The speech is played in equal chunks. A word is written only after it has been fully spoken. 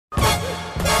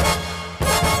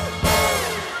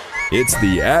It's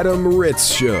the Adam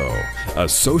Ritz Show, a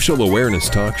social awareness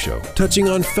talk show touching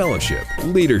on fellowship,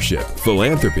 leadership,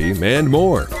 philanthropy, and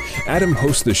more. Adam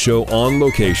hosts the show on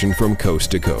location from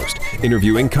coast to coast,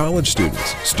 interviewing college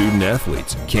students, student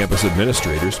athletes, campus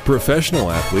administrators, professional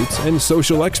athletes, and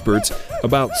social experts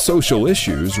about social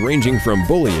issues ranging from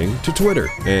bullying to Twitter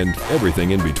and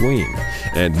everything in between.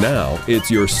 And now, it's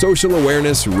your social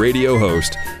awareness radio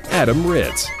host, Adam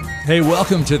Ritz. Hey,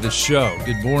 welcome to the show.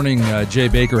 Good morning, Jay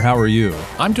Baker. How are you?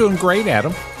 I'm doing great,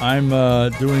 Adam. I'm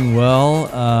doing well.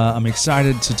 I'm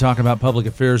excited to talk about public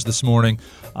affairs this morning.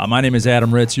 My name is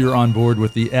Adam Ritz. You're on board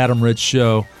with the Adam Ritz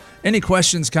Show. Any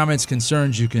questions, comments,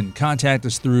 concerns, you can contact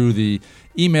us through the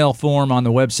email form on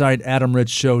the website,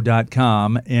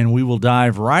 adamritzshow.com, and we will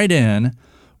dive right in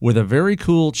with a very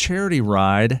cool charity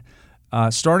ride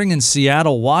starting in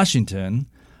Seattle, Washington.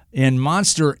 And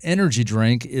Monster Energy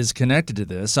Drink is connected to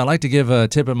this. I like to give a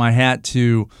tip of my hat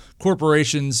to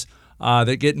corporations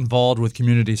that get involved with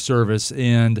community service.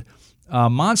 And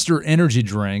Monster Energy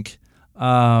Drink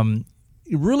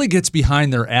it really gets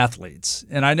behind their athletes.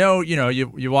 And I know,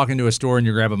 you walk into a store and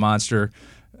you grab a Monster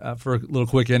for a little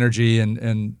quick energy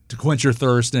and to quench your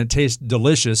thirst, and it tastes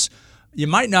delicious. You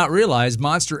might not realize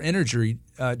Monster Energy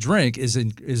Drink is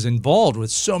involved with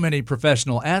so many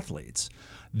professional athletes.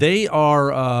 They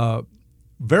are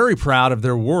very proud of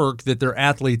their work that their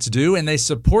athletes do, and they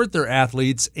support their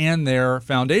athletes and their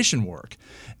foundation work.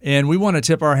 And we want to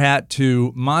tip our hat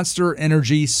to Monster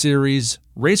Energy Series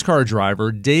race car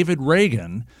driver David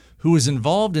Ragan, who is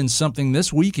involved in something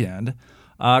this weekend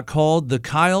called the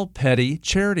Kyle Petty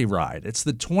Charity Ride. It's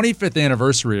the 25th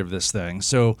anniversary of this thing,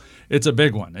 so it's a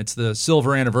big one. It's the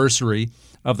silver anniversary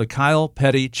of the Kyle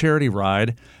Petty Charity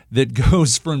Ride that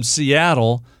goes from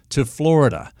Seattle to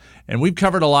Florida. And we've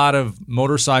covered a lot of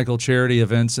motorcycle charity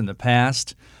events in the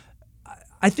past.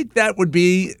 I think that would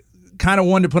be kind of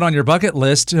one to put on your bucket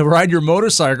list, to ride your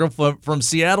motorcycle from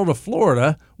Seattle to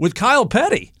Florida with Kyle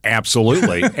Petty.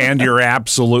 Absolutely. And you're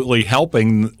absolutely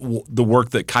helping the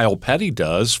work that Kyle Petty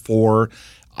does for,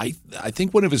 I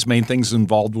think one of his main things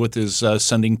involved with is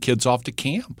sending kids off to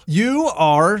camp. You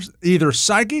are either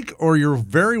psychic or you're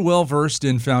very well versed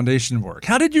in foundation work.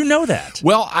 How did you know that?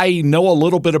 Well, I know a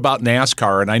little bit about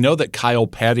NASCAR, and I know that Kyle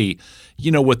Petty,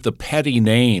 with the Petty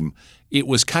name, it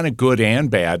was kind of good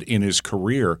and bad in his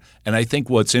career. And I think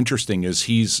what's interesting is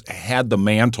he's had the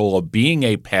mantle of being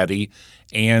a Petty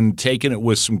and taken it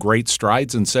with some great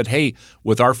strides and said, hey,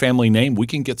 with our family name, we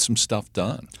can get some stuff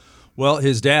done. Well,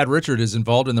 his dad, Richard, is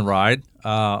involved in the ride.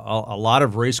 A lot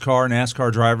of race car,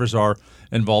 NASCAR drivers are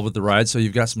involved with the ride, so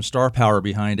you've got some star power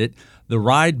behind it. The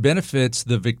ride benefits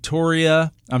the Victory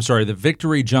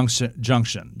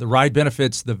Junction. The ride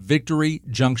benefits the Victory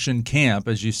Junction Camp.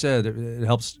 As you said, it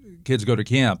helps kids go to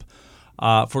camp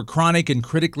for chronic and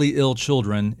critically ill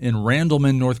children in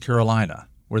Randleman, North Carolina,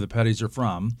 where the Pettys are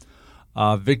from.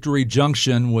 Victory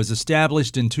Junction was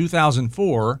established in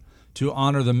 2004 to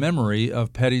honor the memory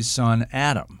of Petty's son,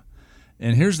 Adam.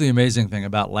 And here's the amazing thing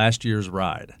about last year's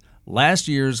ride. Last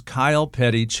year's Kyle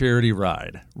Petty charity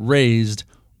ride raised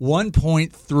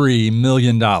 $1.3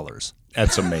 million.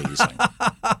 That's amazing.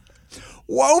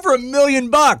 Well, over $1 million.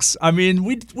 I mean,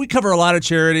 we cover a lot of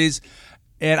charities,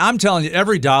 and I'm telling you,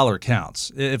 every dollar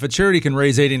counts. If a charity can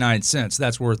raise 89 cents,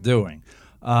 that's worth doing.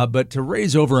 But to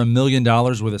raise over $1 million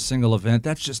with a single event,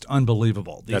 that's just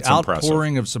unbelievable. The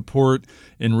outpouring of support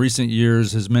in recent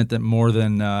years has meant that more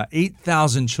than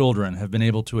 8,000 children have been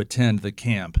able to attend the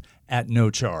camp at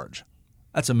no charge.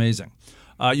 That's amazing.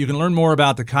 You can learn more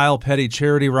about the Kyle Petty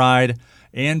Charity Ride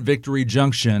and Victory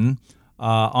Junction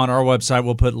on our website.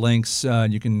 We'll put links.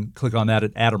 You can click on that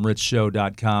at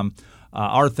adamritzshow.com.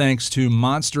 Our thanks to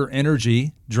Monster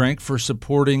Energy Drink for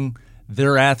supporting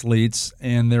their athletes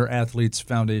and their athletes'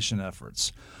 foundation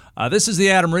efforts. This is the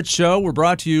Adam Ritz Show. We're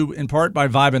brought to you in part by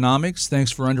Vibenomics.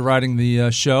 Thanks for underwriting the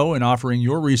show and offering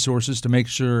your resources to make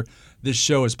sure this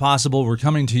show is possible. We're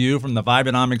coming to you from the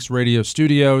Vibenomics radio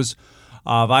studios.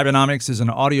 Vibenomics is an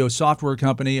audio software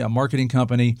company, a marketing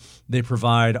company. They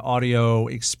provide audio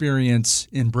experience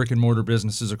in brick-and-mortar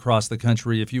businesses across the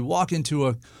country. If you walk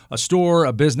into a store,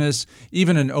 a business,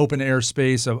 even an open-air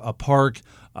space, a park,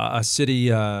 a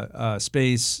city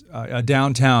space, a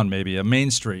downtown maybe, a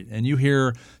main street, and you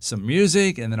hear some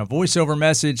music and then a voiceover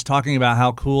message talking about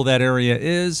how cool that area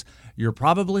is, you're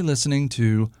probably listening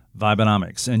to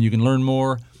Vibenomics. And you can learn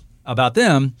more about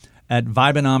them at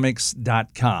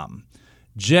Vibenomics.com.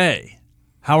 Jay,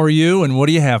 how are you, and what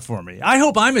do you have for me? I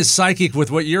hope I'm as psychic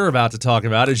with what you're about to talk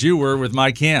about as you were with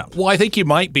my camp. Well, I think you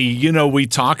might be. We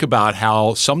talk about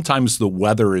how sometimes the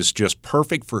weather is just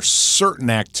perfect for certain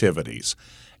activities.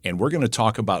 And we're going to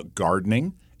talk about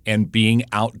gardening and being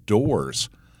outdoors.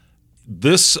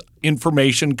 This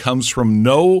information comes from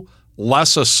no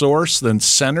less a source than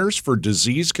Centers for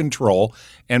Disease Control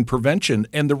and Prevention.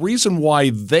 And the reason why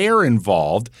they're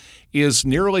involved is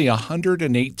nearly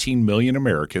 118 million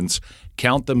Americans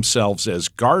count themselves as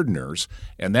gardeners,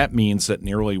 and that means that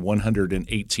nearly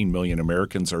 118 million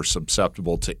Americans are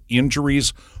susceptible to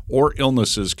injuries or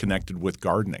illnesses connected with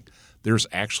gardening. There's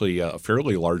actually a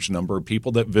fairly large number of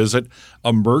people that visit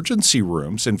emergency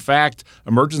rooms. In fact,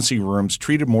 emergency rooms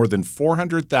treated more than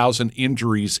 400,000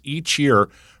 injuries each year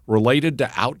related to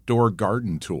outdoor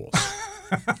garden tools.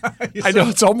 I know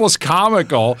it's almost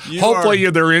comical. Hopefully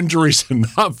they're injuries and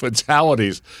not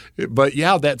fatalities. But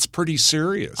yeah, that's pretty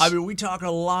serious. I mean, we talk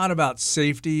a lot about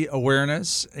safety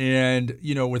awareness and,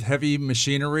 with heavy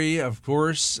machinery, of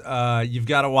course, you've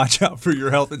got to watch out for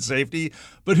your health and safety.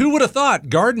 But who would have thought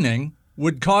gardening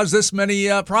would cause this many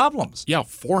problems? Yeah,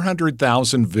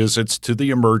 400,000 visits to the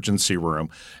emergency room.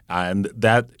 And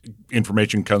that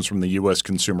information comes from the U.S.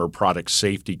 Consumer Product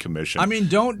Safety Commission. I mean,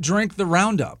 don't drink the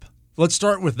Roundup. Let's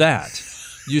start with that.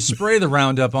 You spray the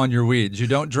Roundup on your weeds. You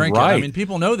don't drink it. I mean,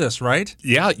 people know this, right?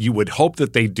 Yeah, you would hope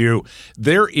that they do.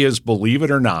 There is, believe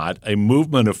it or not, a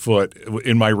movement afoot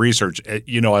in my research. I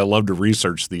love to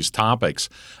research these topics.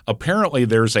 Apparently,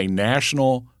 there's a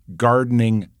National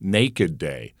Gardening Naked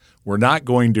Day. We're not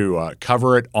going to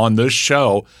cover it on this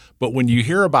show, but when you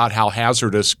hear about how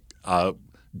hazardous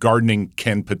gardening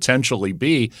can potentially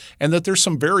be, and that there's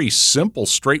some very simple,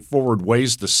 straightforward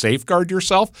ways to safeguard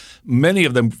yourself, many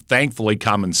of them, thankfully,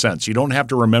 common sense. You don't have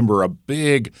to remember a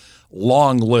big,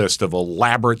 long list of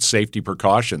elaborate safety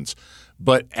precautions.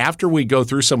 But after we go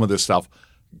through some of this stuff,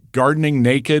 gardening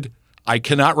naked, I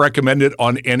cannot recommend it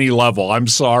on any level. I'm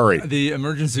sorry. The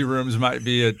emergency rooms might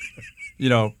be at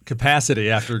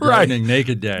capacity after gardening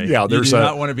naked day. Yeah, you do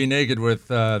not want to be naked with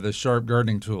the sharp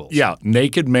gardening tools. Yeah,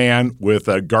 naked man with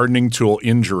a gardening tool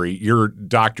injury, your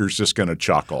doctor's just going to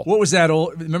chuckle. What was that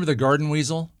old? Remember the garden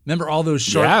weasel? Remember all those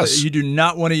sharp? Yes. You do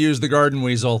not want to use the garden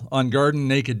weasel on garden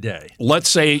naked day. Let's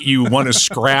say you want to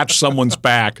scratch someone's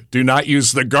back. Do not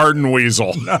use the garden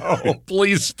weasel. No.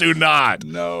 Please do not.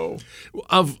 No.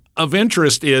 Of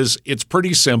interest is it's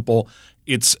pretty simple.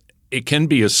 It can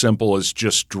be as simple as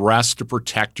just dress to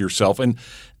protect yourself. And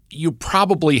you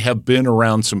probably have been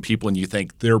around some people and you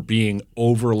think they're being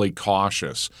overly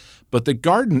cautious. But the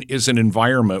garden is an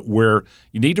environment where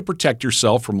you need to protect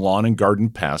yourself from lawn and garden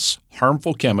pests,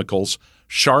 harmful chemicals,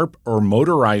 sharp or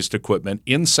motorized equipment,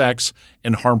 insects,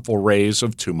 and harmful rays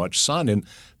of too much sun. And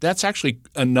that's actually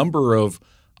a number of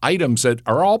items that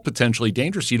are all potentially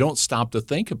dangerous. You don't stop to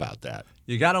think about that.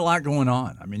 You got a lot going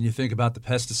on. I mean, you think about the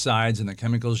pesticides and the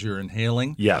chemicals you're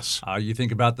inhaling. Yes. You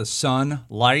think about the sun,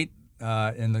 light,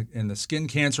 and the skin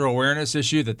cancer awareness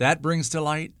issue that brings to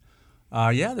light.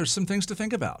 There's some things to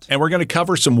think about. And we're going to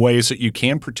cover some ways that you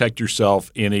can protect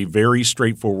yourself in a very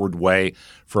straightforward way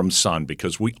from sun,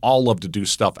 because we all love to do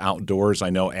stuff outdoors. I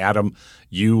know, Adam,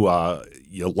 you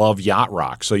love yacht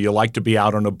rock, so you like to be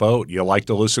out on a boat. You like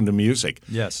to listen to music.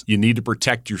 Yes. You need to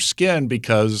protect your skin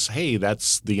because, hey,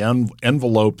 that's the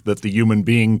envelope that the human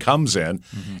being comes in.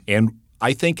 Mm-hmm. And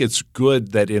I think it's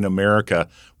good that in America,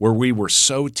 where we were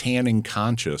so tanning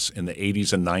conscious in the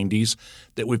 80s and 90s,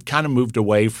 that we've kind of moved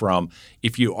away from,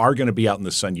 if you are going to be out in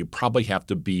the sun, you probably have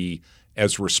to be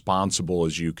as responsible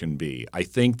as you can be. I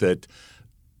think that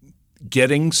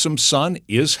getting some sun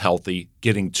is healthy.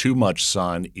 Getting too much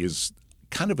sun is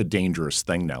kind of a dangerous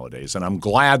thing nowadays. And I'm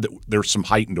glad that there's some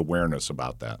heightened awareness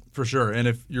about that. For sure. And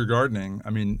if you're gardening,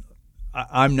 I mean,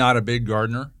 I'm not a big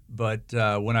gardener. But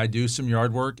when I do some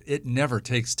yard work, it never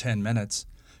takes 10 minutes.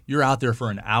 You're out there for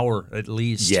an hour at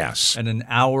least. Yes. And an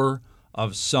hour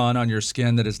of sun on your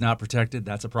skin that is not protected,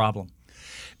 that's a problem.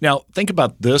 Now, think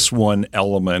about this one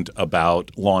element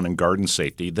about lawn and garden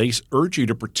safety. They urge you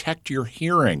to protect your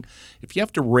hearing. If you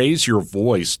have to raise your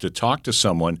voice to talk to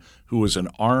someone who is an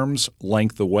arm's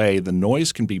length away, the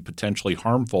noise can be potentially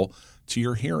harmful to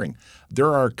your hearing.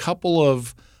 There are a couple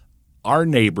of our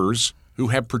neighbors who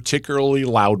have particularly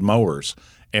loud mowers.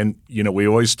 And, we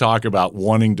always talk about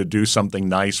wanting to do something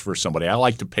nice for somebody. I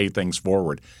like to pay things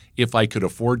forward. If I could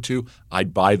afford to,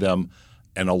 I'd buy them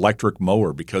an electric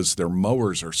mower because their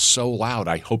mowers are so loud.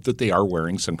 I hope that they are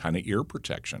wearing some kind of ear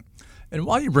protection. And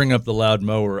while you bring up the loud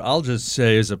mower, I'll just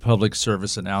say as a public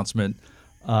service announcement,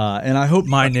 and I hope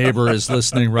my neighbor is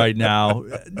listening right now,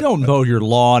 don't mow your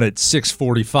lawn at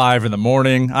 6:45 in the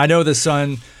morning. I know the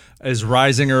sun is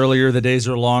rising earlier. The days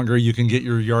are longer. You can get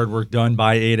your yard work done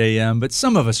by 8 a.m., but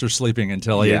some of us are sleeping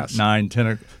until 8, 9,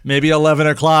 10, maybe 11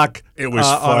 o'clock. It was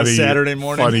funny, on a Saturday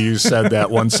morning. Funny you said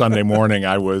that. One Sunday morning,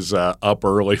 I was up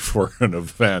early for an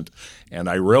event, and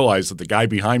I realized that the guy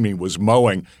behind me was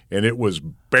mowing, and it was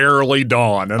barely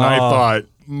dawn. And I thought,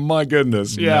 my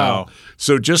goodness, yeah. No.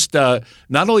 So just not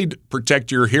only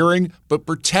protect your hearing, but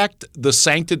protect the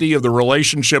sanctity of the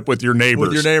relationship with your neighbors.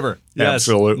 With your neighbor. Yes.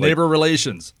 Absolutely. Neighbor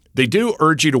relations. They do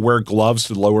urge you to wear gloves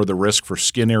to lower the risk for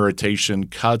skin irritation,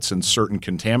 cuts, and certain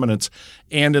contaminants.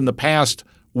 And in the past,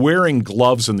 wearing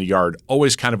gloves in the yard,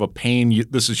 always kind of a pain.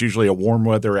 This is usually a warm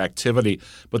weather activity,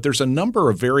 but there's a number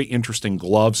of very interesting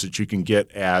gloves that you can get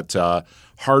at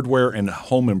hardware and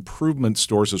home improvement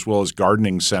stores as well as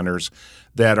gardening centers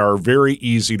that are very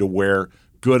easy to wear.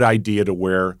 Good idea to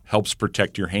wear, helps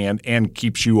protect your hand and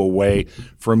keeps you away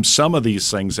from some of these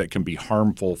things that can be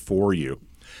harmful for you.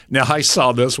 Now, I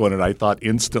saw this one and I thought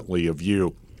instantly of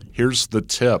you. Here's the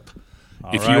tip.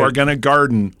 If you are going to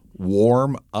garden,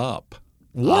 warm up.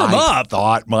 I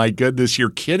thought, my goodness, you're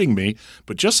kidding me.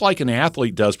 But just like an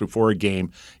athlete does before a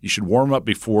game, you should warm up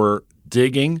before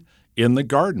digging in the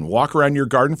garden. Walk around your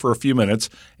garden for a few minutes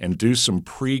and do some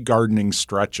pre-gardening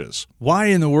stretches. Why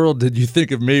in the world did you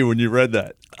think of me when you read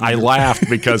that? I laughed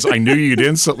because I knew you'd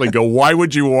instantly go, why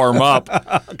would you warm up?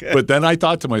 Okay. But then I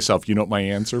thought to myself, you know what my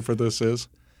answer for this is?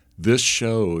 This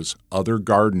shows other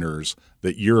gardeners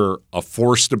that you're a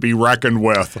force to be reckoned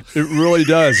with. It really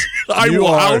does. I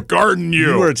will out-garden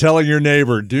you. You are telling your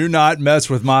neighbor, do not mess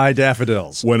with my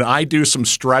daffodils. When I do some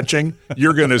stretching,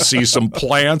 you're going to see some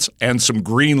plants and some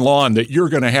green lawn that you're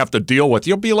going to have to deal with.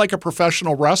 You'll be like a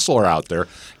professional wrestler out there,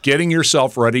 getting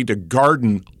yourself ready to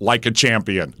garden like a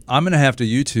champion. I'm going to have to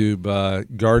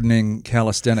YouTube gardening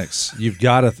calisthenics. You've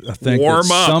got to think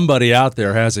that somebody out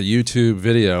there has a YouTube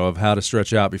video of how to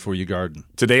stretch out before you garden.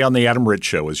 Today on the Adam Ritz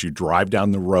Show, as you drive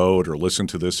down the road or listen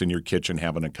to this in your kitchen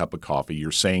having a cup of coffee,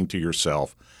 you're saying to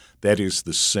yourself, that is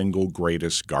the single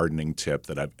greatest gardening tip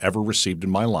that I've ever received in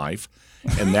my life.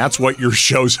 And that's what your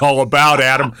show's all about,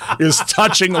 Adam, is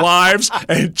touching lives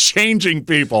and changing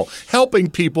people, helping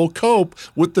people cope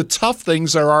with the tough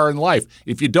things there are in life.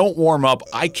 If you don't warm up,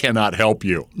 I cannot help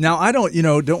you. Now, I don't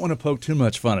want to poke too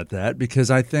much fun at that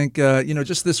because I think,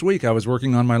 just this week I was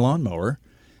working on my lawnmower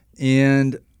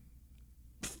and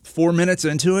 4 minutes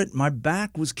into it, my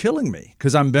back was killing me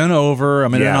because I'm bent over.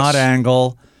 I'm in an odd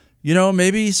angle.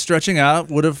 Maybe stretching out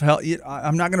would have helped.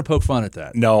 I'm not going to poke fun at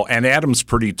that. No, and Adam's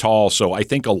pretty tall, so I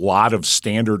think a lot of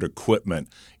standard equipment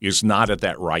is not at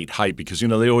that right height because,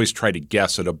 they always try to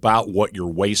guess at about what your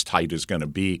waist height is going to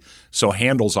be. So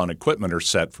handles on equipment are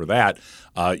set for that.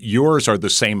 Yours are the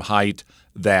same height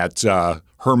that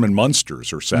Herman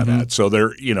Munster's are set at. So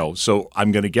they're, so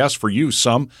I'm going to guess for you,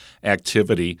 some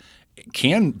activity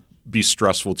can be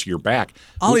stressful to your back.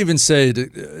 I'll even say,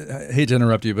 I hate to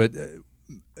interrupt you, but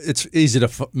it's easy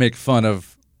to make fun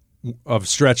of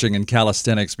stretching and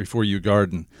calisthenics before you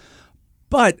garden.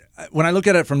 But when I look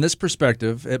at it from this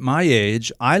perspective, at my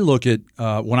age, I look at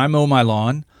when I mow my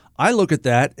lawn, I look at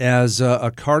that as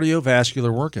a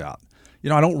cardiovascular workout.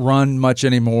 I don't run much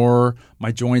anymore.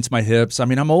 My joints, my hips.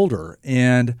 I'm older,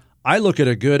 and I look at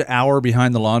a good hour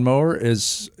behind the lawnmower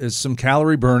as some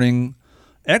calorie burning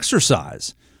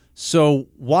exercise. So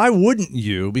why wouldn't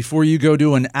you, before you go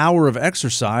do an hour of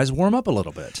exercise, warm up a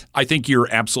little bit? I think you're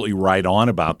absolutely right on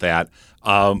about that.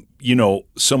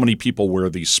 So many people wear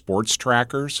these sports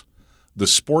trackers. The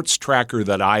sports tracker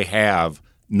that I have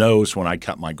knows when I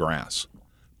cut my grass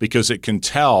because it can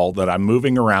tell that I'm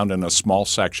moving around in a small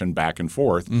section back and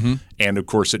forth. And, of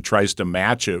course, it tries to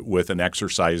match it with an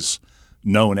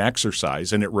known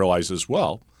exercise, and it realizes,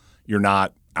 well, you're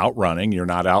not out running, you're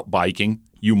not out biking.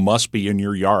 You must be in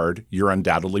your yard. You're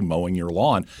undoubtedly mowing your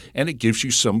lawn, and it gives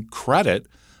you some credit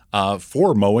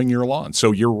for mowing your lawn.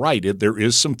 So you're right. There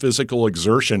is some physical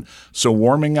exertion. So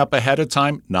warming up ahead of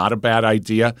time, not a bad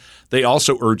idea. They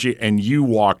also urge you, and you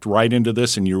walked right into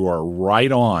this, and you are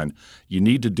right on. You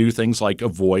need to do things like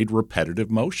avoid repetitive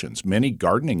motions. Many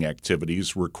gardening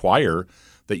activities require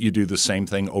that you do the same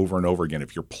thing over and over again.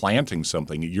 If you're planting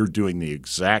something, you're doing the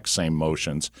exact same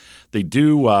motions. They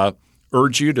do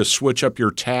urge you to switch up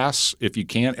your tasks if you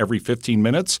can every 15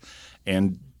 minutes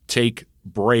and take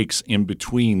breaks in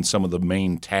between some of the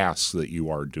main tasks that you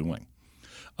are doing.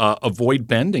 Avoid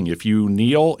bending. If you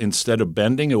kneel instead of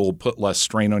bending, it will put less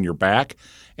strain on your back.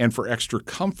 And for extra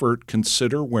comfort,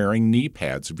 consider wearing knee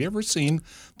pads. Have you ever seen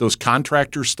those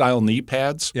contractor-style knee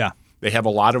pads? Yeah. They have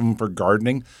a lot of them for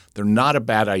gardening. They're not a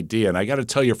bad idea. And I got to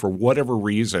tell you, for whatever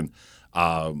reason,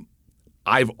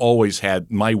 I've always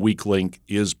had my weak link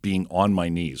is being on my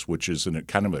knees, which is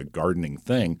kind of a gardening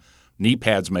thing. Knee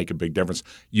pads make a big difference.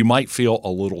 You might feel a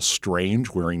little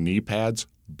strange wearing knee pads,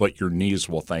 but your knees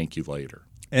will thank you later.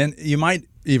 And you might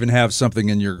even have something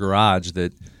in your garage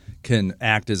that can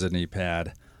act as a knee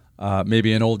pad.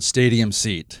 Maybe an old stadium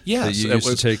seat that you used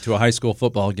to take to a high school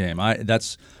football game.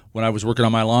 That's when I was working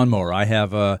on my lawnmower. I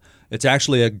have it's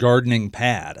actually a gardening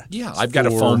pad. Yeah, I've got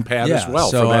a foam pad as well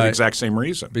for that exact same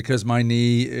reason. Because my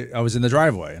knee, I was in the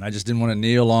driveway and I just didn't want to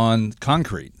kneel on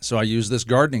concrete, so I used this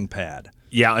gardening pad.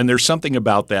 Yeah, and there's something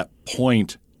about that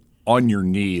point on your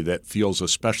knee that feels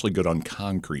especially good on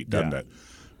concrete, doesn't it?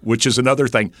 Which is another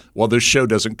thing. Well, this show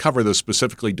doesn't cover this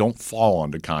specifically. Don't fall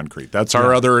onto concrete. That's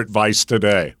our other advice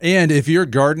today. And if you're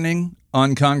gardening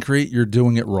on concrete, you're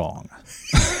doing it wrong.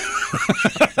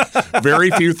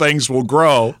 Very few things will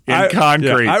grow in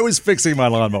concrete. I was fixing my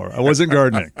lawnmower. I wasn't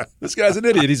gardening. This guy's an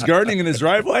idiot. He's gardening in his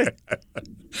driveway.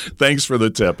 Thanks for the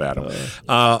tip, Adam.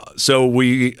 So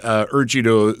we urge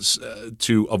you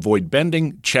to avoid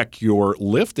bending. Check your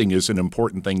lifting is an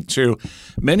important thing, too.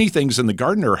 Many things in the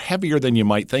garden are heavier than you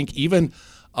might think. Even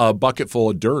a bucket full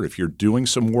of dirt, if you're doing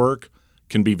some work,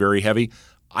 can be very heavy.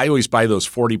 I always buy those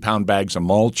 40-pound bags of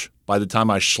mulch. By the time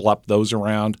I schlep those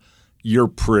around, you're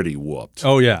pretty whooped.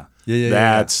 Oh, yeah.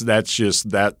 That's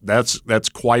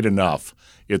quite enough.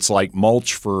 It's like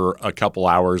mulch for a couple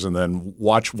hours and then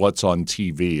watch what's on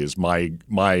TV is my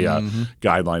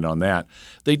guideline on that.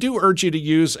 They do urge you to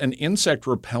use an insect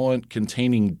repellent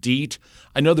containing DEET.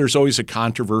 I know there's always a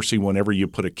controversy whenever you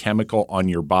put a chemical on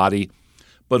your body,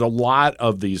 but a lot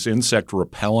of these insect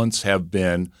repellents have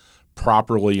been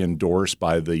properly endorsed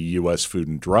by the U.S. Food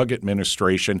and Drug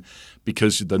Administration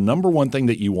because the number one thing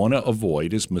that you want to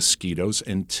avoid is mosquitoes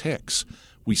and ticks.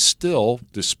 We still,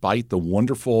 despite the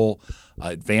wonderful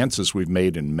advances we've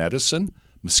made in medicine,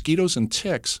 mosquitoes and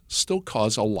ticks still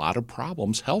cause a lot of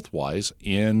problems health-wise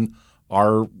in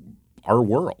our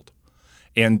world.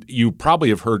 And you probably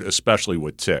have heard, especially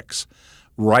with ticks,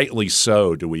 rightly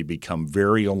so do we become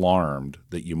very alarmed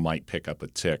that you might pick up a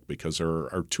tick because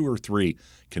there are 2 or 3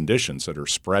 conditions that are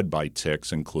spread by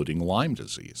ticks, including Lyme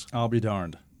disease. I'll be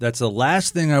darned. That's the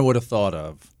last thing I would have thought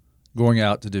of going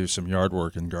out to do some yard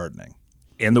work and gardening.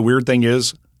 And the weird thing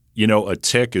is, a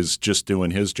tick is just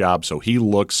doing his job, so he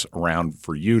looks around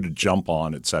for you to jump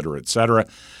on, et cetera, et cetera.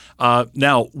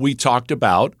 Now, we talked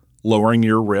about lowering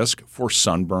your risk for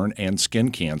sunburn and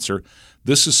skin cancer.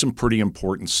 This is some pretty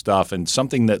important stuff and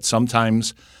something that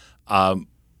sometimes,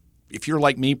 if you're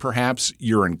like me, perhaps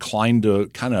you're inclined to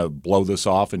kind of blow this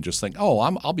off and just think,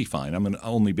 I'll be fine. I'm going to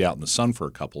only be out in the sun for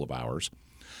a couple of hours.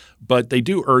 But they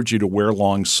do urge you to wear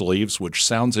long sleeves, which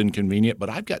sounds inconvenient,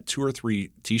 but I've got 2 or 3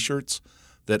 T-shirts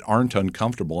that aren't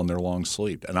uncomfortable in their long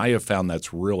sleeve, and I have found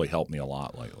that's really helped me a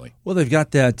lot lately. Well, they've got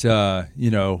that,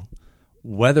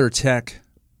 WeatherTech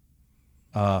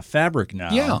fabric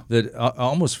now that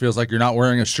almost feels like you're not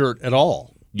wearing a shirt at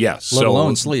all. Yes. Let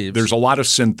alone sleeves. There's a lot of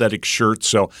synthetic shirts,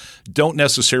 so don't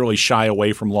necessarily shy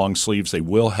away from long sleeves. They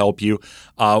will help you.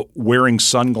 Wearing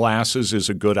sunglasses is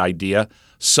a good idea.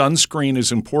 Sunscreen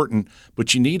is important,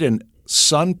 but you need a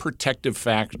sun protective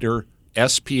factor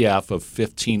SPF of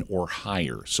 15 or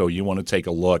higher. So you want to take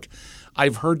a look.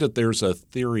 I've heard that there's a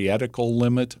theoretical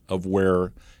limit of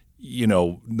where,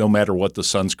 no matter what the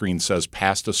sunscreen says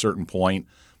past a certain point,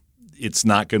 it's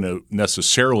not going to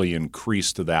necessarily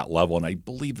increase to that level. And I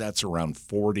believe that's around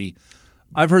 40.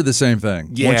 I've heard the same thing.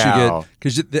 Yeah.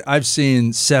 Because I've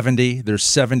seen 70. There's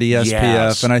 70 SPF.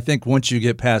 Yes. And I think once you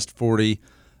get past 40,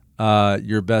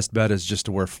 your best bet is just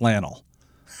to wear flannel.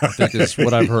 I think is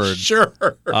what I've heard. Sure.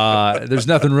 There's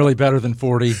nothing really better than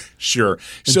 40. Sure.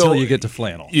 Until you get to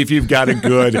flannel. If you've got a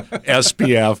good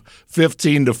SPF,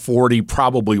 15 to 40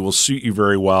 probably will suit you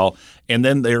very well. And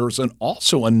then there's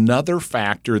also another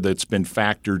factor that's been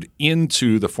factored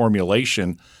into the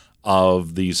formulation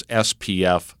of these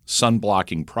SPF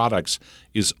sun-blocking products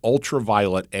is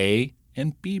ultraviolet A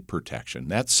and B protection.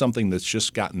 That's something that's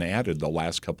just gotten added the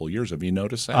last couple of years. Have you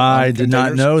noticed that? I did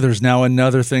not know there's now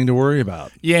another thing to worry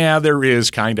about. Yeah, there is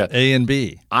kind of. A and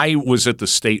B. I was at the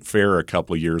state fair a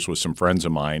couple of years with some friends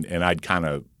of mine, and I'd kind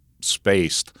of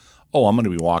spaced, I'm going to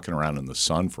be walking around in the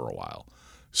sun for a while.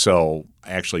 So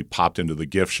I actually popped into the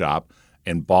gift shop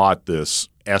and bought this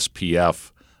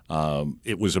SPF.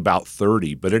 It was about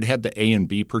 30, but it had the A and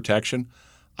B protection.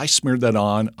 I smeared that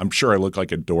on. I'm sure I look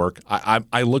like a dork.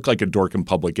 I look like a dork in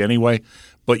public anyway.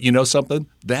 But you know something?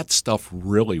 That stuff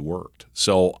really worked.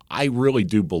 So I really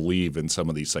do believe in some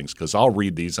of these things because I'll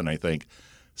read these and I think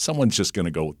someone's just going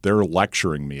to go, they're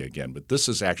lecturing me again. But this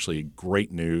is actually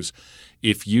great news.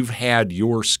 If you've had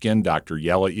your skin doctor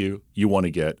yell at you, you want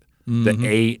to get the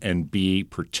A and B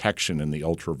protection in the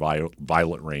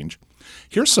ultraviolet range.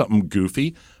 Here's something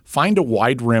goofy. Find a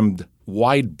wide-brimmed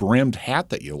hat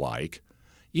that you like.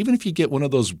 Even if you get one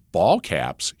of those ball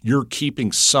caps, you're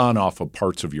keeping sun off of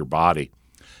parts of your body.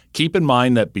 Keep in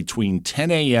mind that between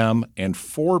 10 a.m. and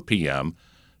 4 p.m.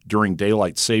 during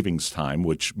daylight savings time,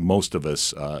 which most of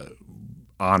us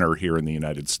honor here in the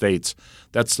United States,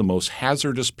 that's the most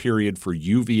hazardous period for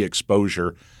UV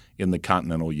exposure in the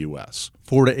continental U.S.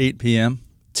 4 to 8 p.m.?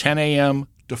 10 a.m.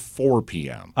 to 4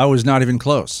 p.m. I was not even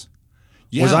close.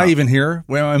 Yeah. Was I even here?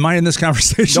 Well, am I in this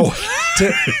conversation? No.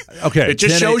 Okay. It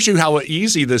just shows you how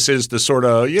easy this is to sort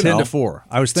of, 10 to 4.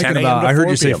 I was thinking about, I heard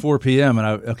you say 4 p.m.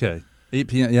 and 8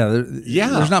 p.m. Yeah,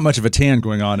 there's not much of a tan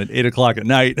going on at 8 o'clock at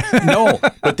night. No,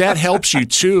 but that helps you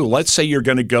too. Let's say you're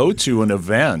going to go to an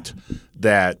event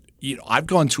that, I've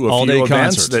gone to a few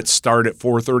events that start at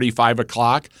 4:30, 5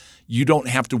 o'clock. You don't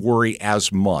have to worry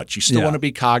as much. You still want to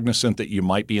be cognizant that you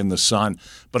might be in the sun,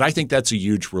 but I think that's a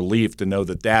huge relief to know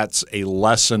that that's a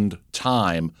lessened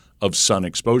time of sun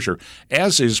exposure,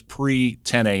 as is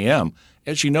pre-10 a.m.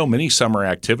 As you know, many summer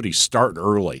activities start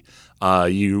early.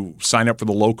 You sign up for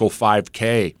the local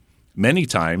 5K many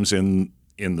times in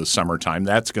the summertime.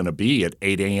 That's going to be at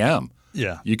 8 a.m.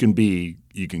 Yeah. You can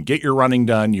get your running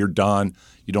done, you're done.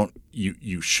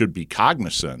 You should be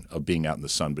cognizant of being out in the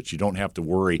sun, but you don't have to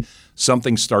worry.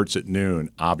 Something starts at noon.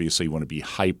 Obviously, you want to be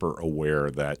hyper aware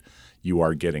that you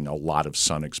are getting a lot of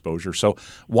sun exposure. So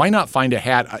why not find a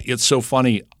hat? It's so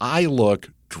funny. I look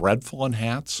dreadful in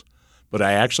hats, but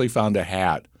I actually found a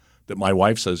hat that my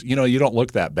wife says, you don't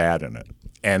look that bad in it.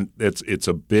 And it's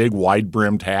a big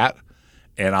wide-brimmed hat,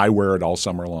 and I wear it all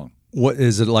summer long. What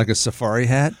is it, like a safari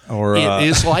hat? Or it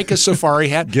is like a safari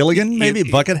hat. Gilligan, maybe?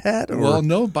 Bucket hat? Or? Well,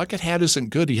 no, bucket hat isn't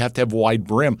good. You have to have wide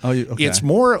brim. Oh, okay.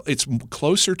 It's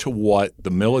closer to what the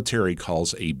military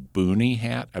calls a boonie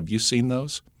hat. Have you seen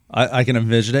those? I can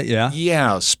envision it, yeah.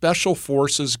 Yeah, Special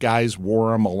Forces guys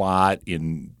wore them a lot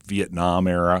in Vietnam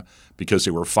era because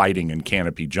they were fighting in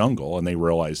Canopy Jungle, and they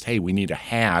realized, hey, we need a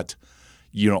hat.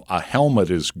 A helmet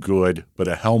is good, but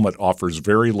a helmet offers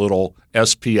very little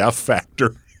SPF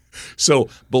factor. So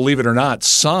believe it or not,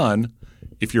 sun,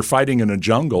 if you're fighting in a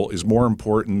jungle, is more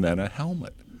important than a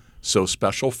helmet. So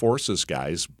Special Forces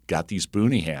guys got these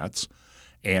boonie hats.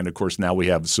 And, of course, now we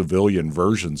have civilian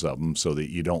versions of them so that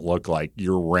you don't look like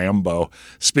you're Rambo.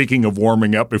 Speaking of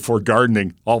warming up before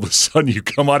gardening, all of a sudden you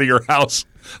come out of your house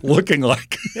looking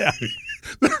like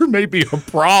there may be a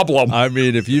problem. I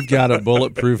mean, if you've got a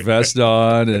bulletproof vest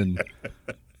on and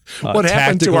what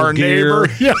happened to our gear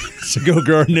neighbor to go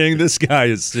gardening, this guy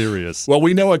is serious. Well,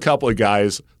 we know a couple of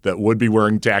guys that would be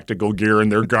wearing tactical gear in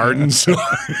their gardens. So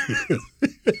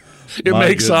it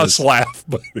makes us laugh,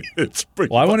 but it's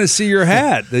pretty I want to see your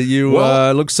hat that you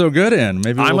look so good in.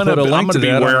 Maybe we'll put a link to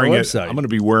that on our website. I'm going to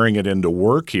be wearing it into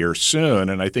work here soon,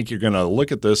 and I think you're going to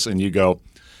look at this and you go,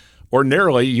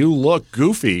 ordinarily you look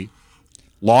goofy,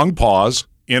 long paws,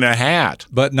 in a hat.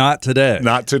 But not today.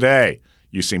 Not today.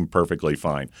 You seem perfectly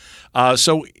fine.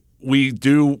 So we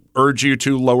do urge you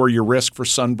to lower your risk for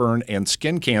sunburn and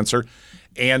skin cancer,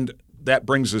 and that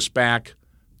brings us back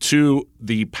to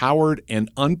the powered and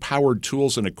unpowered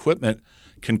tools and equipment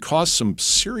can cause some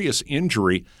serious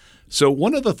injury. So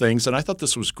one of the things, and I thought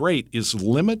this was great, is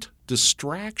limit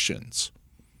distractions.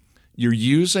 You're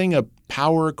using a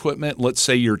power equipment. Let's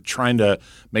say you're trying to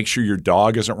make sure your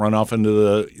dog hasn't run off into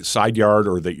the side yard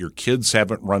or that your kids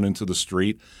haven't run into the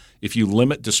street. If you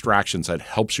limit distractions, that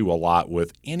helps you a lot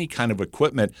with any kind of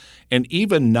equipment. And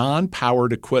even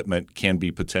non-powered equipment can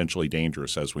be potentially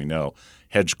dangerous, as we know.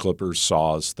 Hedge clippers,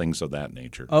 saws, things of that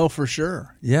nature. Oh, for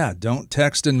sure. Yeah, don't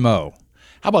text and mow.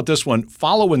 How about this one?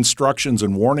 Follow instructions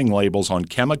and warning labels on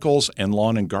chemicals and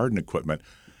lawn and garden equipment.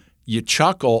 You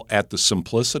chuckle at the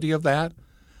simplicity of that,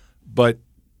 but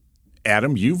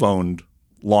Adam, you've owned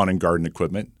lawn and garden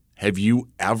equipment. Have you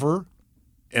ever,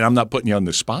 and I'm not putting you on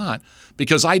the spot,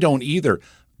 because I don't either.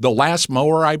 The last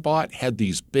mower I bought had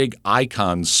these big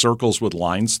icons, circles with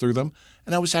lines through them,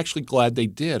 and I was actually glad they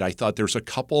did. I thought there's a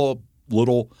couple of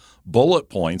little bullet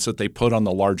points that they put on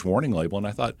the large warning label, and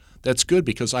I thought that's good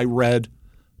because I read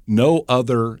no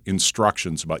other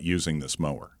instructions about using this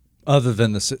mower. Other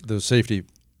than the safety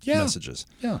messages.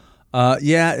 Yeah.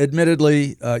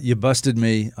 Admittedly, you busted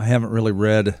me. I haven't really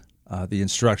read the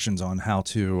instructions on how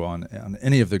to on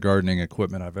any of the gardening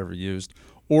equipment I've ever used,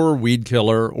 or weed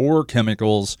killer, or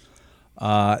chemicals.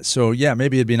 So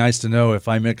maybe it'd be nice to know if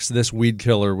I mix this weed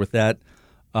killer with that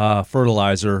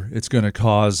fertilizer, it's going to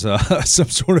cause some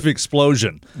sort of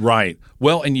explosion. Right.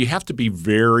 Well, and you have to be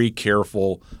very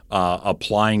careful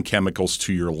applying chemicals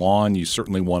to your lawn. You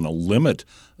certainly want to limit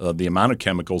the amount of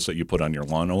chemicals that you put on your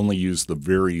lawn. Only use the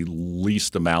very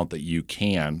least amount that you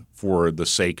can for the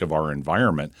sake of our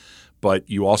environment. But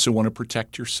you also want to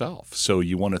protect yourself. So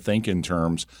you want to think in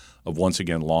terms of, once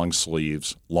again, long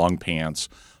sleeves, long pants,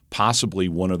 possibly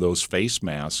one of those face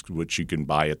masks, which you can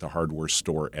buy at the hardware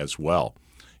store as well.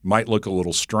 It might look a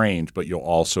little strange, but you'll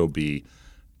also be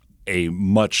a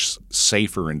much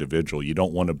safer individual. You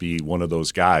don't want to be one of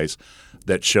those guys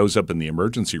that shows up in the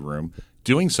emergency room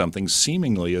doing something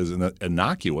seemingly as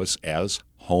innocuous as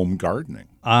home gardening.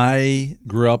 I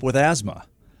grew up with asthma.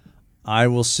 I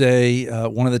will say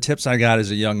one of the tips I got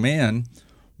as a young man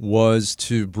was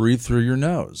to breathe through your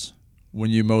nose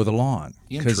when you mow the lawn.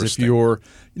 Because if you're,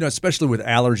 especially with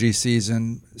allergy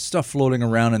season, stuff floating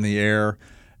around in the air,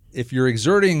 if you're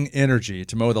exerting energy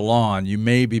to mow the lawn, you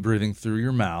may be breathing through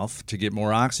your mouth to get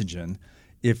more oxygen.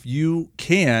 If you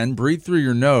can, breathe through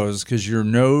your nose, because your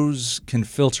nose can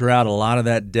filter out a lot of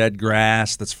that dead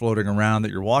grass that's floating around that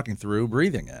you're walking through,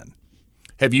 breathing in.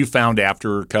 Have you found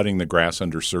after cutting the grass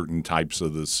under certain types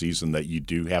of the season that you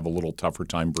do have a little tougher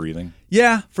time breathing?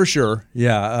 Yeah, for sure.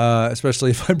 Yeah,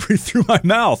 especially if I breathe through my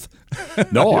mouth.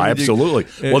 No, absolutely.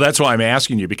 Well, that's why I'm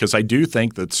asking you, because I do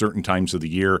think that certain times of the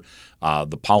year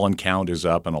the pollen count is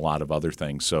up and a lot of other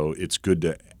things. So it's good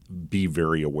to be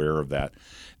very aware of that.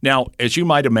 Now, as you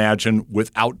might imagine,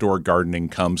 with outdoor gardening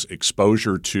comes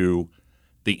exposure to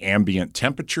the ambient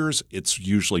temperatures. It's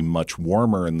usually much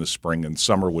warmer in the spring and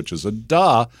summer, which is a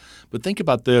duh. But think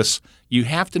about this. You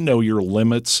have to know your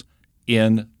limits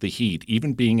in the heat.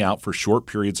 Even being out for short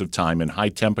periods of time in high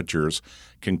temperatures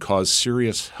can cause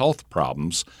serious health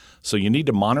problems. So you need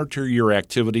to monitor your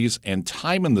activities and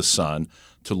time in the sun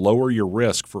to lower your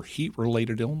risk for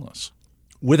heat-related illness.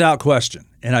 Without question.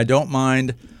 And I don't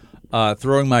mind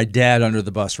throwing my dad under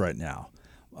the bus right now.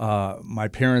 My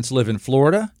parents live in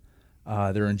Florida.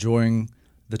 They're enjoying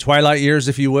the twilight years,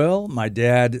 if you will. My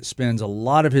dad spends a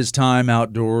lot of his time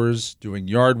outdoors doing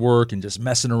yard work and just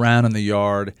messing around in the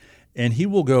yard. And he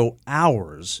will go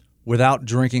hours without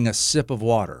drinking a sip of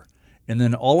water. And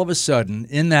then all of a sudden,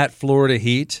 in that Florida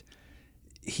heat,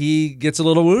 he gets a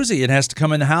little woozy and has to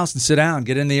come in the house and sit down,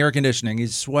 get in the air conditioning.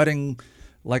 He's sweating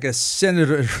like a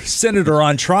senator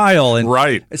on trial. And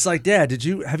right. It's like, Dad,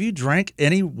 have you drank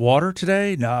any water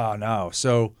today? No.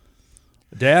 So,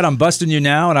 Dad, I'm busting you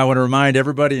now, and I want to remind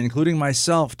everybody, including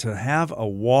myself, to have a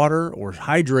water or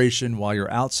hydration while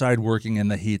you're outside working in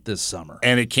the heat this summer.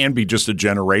 And it can be just a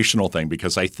generational thing,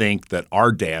 because I think that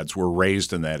our dads were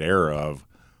raised in that era of,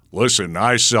 listen,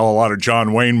 I sell a lot of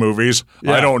John Wayne movies.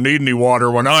 Yeah. I don't need any water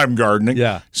when I'm gardening.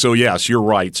 Yeah. So, yes, you're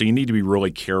right. So you need to be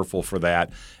really careful for that.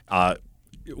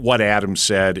 What Adam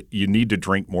said, you need to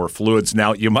drink more fluids.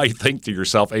 Now, you might think to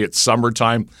yourself, hey, it's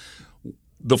summertime.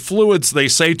 The fluids they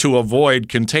say to avoid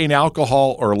contain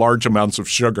alcohol or large amounts of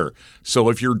sugar. So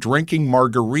if you're drinking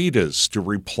margaritas to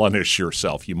replenish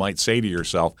yourself, you might say to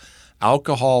yourself,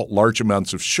 alcohol, large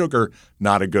amounts of sugar,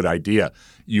 not a good idea.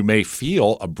 You may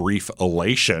feel a brief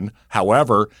elation.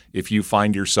 However, if you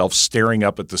find yourself staring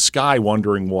up at the sky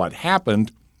wondering what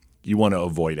happened, you want to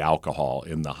avoid alcohol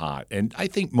in the hot. And I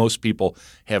think most people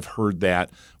have heard that.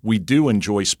 We do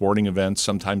enjoy sporting events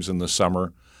sometimes in the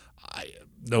summer. I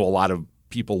know a lot of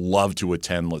people love to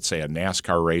attend, let's say, a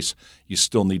NASCAR race. You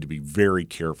still need to be very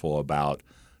careful about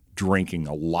drinking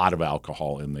a lot of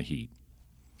alcohol in the heat.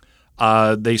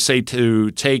 They say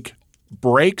to take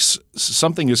breaks.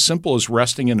 Something as simple as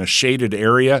resting in a shaded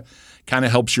area kind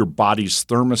of helps your body's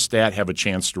thermostat have a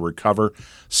chance to recover.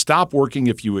 Stop working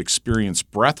if you experience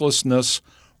breathlessness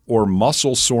or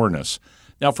muscle soreness.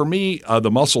 Now, for me,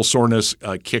 the muscle soreness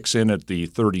kicks in at the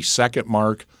 30-second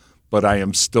mark, but I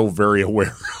am still very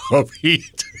aware of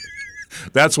heat.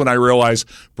 That's when I realize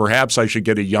perhaps I should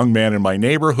get a young man in my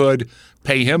neighborhood,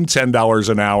 pay him $10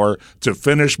 an hour to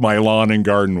finish my lawn and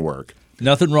garden work.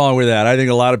 Nothing wrong with that. I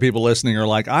think a lot of people listening are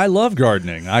like, I love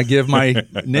gardening. I give my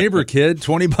neighbor kid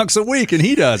 $20 a week, and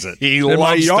he does it. He loves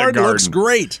my yard to garden. Looks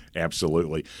great.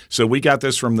 Absolutely. So we got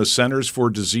this from the Centers for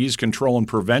Disease Control and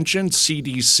Prevention,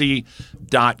 cdc.gov.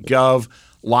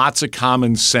 Lots of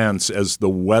common sense as the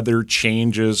weather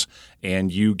changes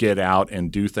and you get out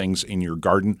and do things in your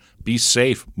garden. Be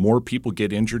safe. More people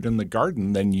get injured in the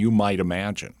garden than you might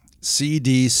imagine.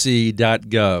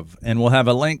 cdc.gov. And we'll have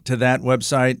a link to that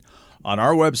website on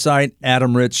our website,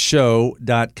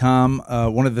 adamritzshow.com.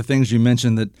 One of the things you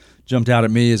mentioned that jumped out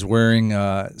at me is wearing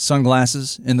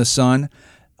sunglasses in the sun.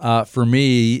 For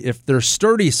me, if they're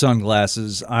sturdy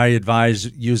sunglasses, I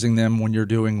advise using them when you're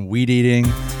doing weed eating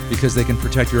because they can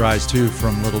protect your eyes too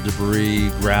from little debris,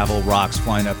 gravel, rocks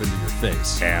flying up into your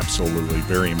face. Absolutely.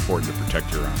 Very important to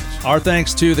protect your eyes. Our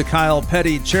thanks to the Kyle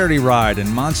Petty Charity Ride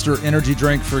and Monster Energy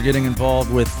Drink for getting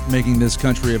involved with making this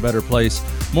country a better place.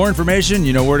 More information,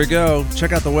 you know where to go.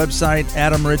 Check out the website,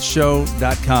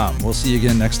 adamritzshow.com. We'll see you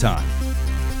again next time.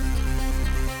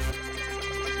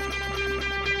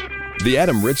 The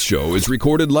Adam Ritz Show is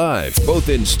recorded live, both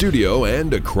in studio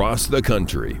and across the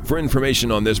country. For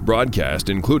information on this broadcast,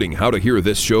 including how to hear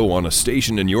this show on a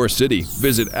station in your city,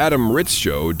 visit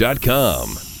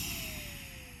adamritzshow.com.